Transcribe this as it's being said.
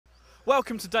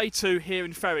Welcome to day 2 here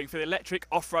in Fehring for the Electric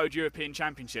Off-Road European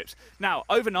Championships. Now,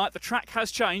 overnight the track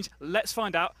has changed. Let's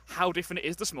find out how different it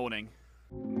is this morning.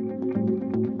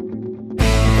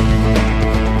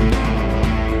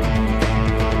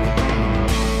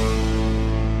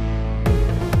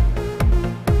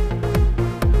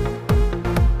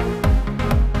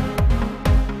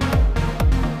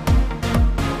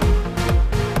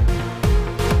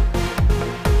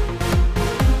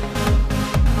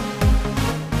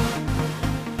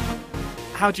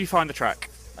 How do you find the track?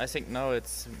 I think now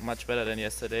it's much better than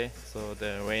yesterday, so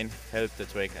the rain helped the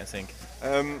track, I think.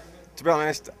 To be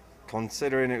honest,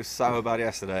 considering it was so bad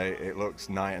yesterday, it looks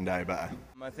night and day better.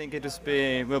 I think it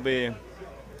will be a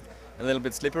little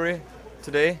bit slippery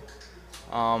today.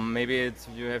 Maybe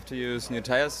you have to use new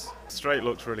tyres. Straight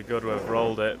looks really good, we've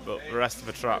rolled it, but the rest of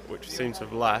the track, which seems to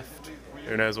have left,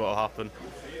 who knows what will happen.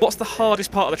 What's the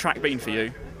hardest part of the track been for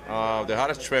you? The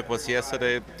hardest track was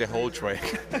yesterday, the whole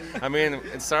track. I mean,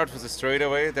 it starts with a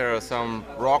straightaway. There are some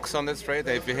rocks on the straight.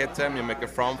 If you hit them, you make a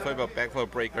front flip or back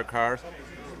flip, break your car.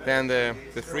 Then the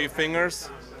three fingers,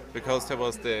 because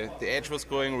the edge was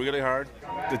going really hard.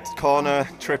 The corner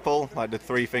triple, like the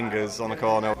three fingers on the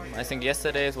corner. I think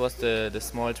yesterday's was the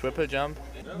small triple jump.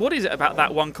 What is it about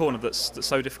that one corner that's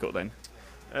so difficult then?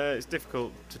 It's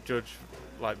difficult to judge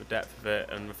like the depth of it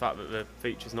and the fact that the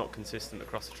feature's not consistent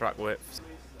across the track width.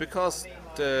 Because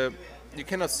you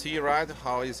cannot see right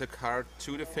how is the car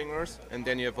to the fingers, and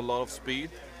then you have a lot of speed,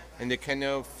 and you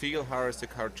cannot feel how is the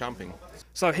car jumping.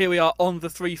 So here we are on the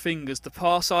three fingers, the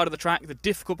par side of the track, the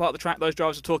difficult part of the track those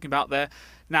drivers are talking about there.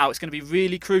 Now it's going to be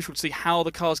really crucial to see how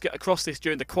the cars get across this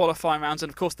during the qualifying rounds, and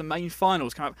of course the main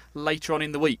finals come up later on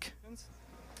in the week.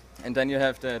 And then you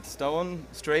have that stone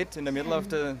straight in the middle of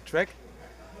the track.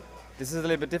 This is a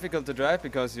little bit difficult to drive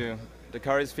because the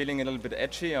car is feeling a little bit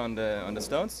edgy on the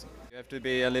stones. You have to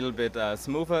be a little bit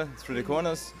smoother through the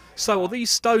corners. So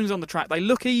these stones on the track, they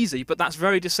look easy, but that's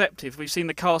very deceptive. We've seen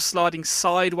the cars sliding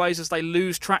sideways as they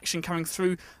lose traction coming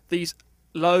through these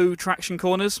low traction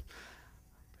corners.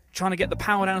 Trying to get the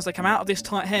power down as they come out of this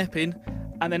tight hairpin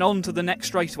and then on to the next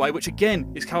straightaway, which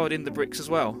again is covered in the bricks as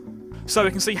well. So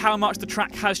we can see how much the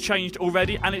track has changed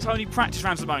already, and it's only practice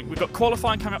rounds at the moment. We've got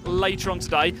qualifying coming up later on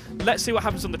today. Let's see what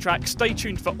happens on the track. Stay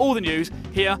tuned for all the news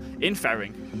here in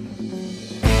Fehring.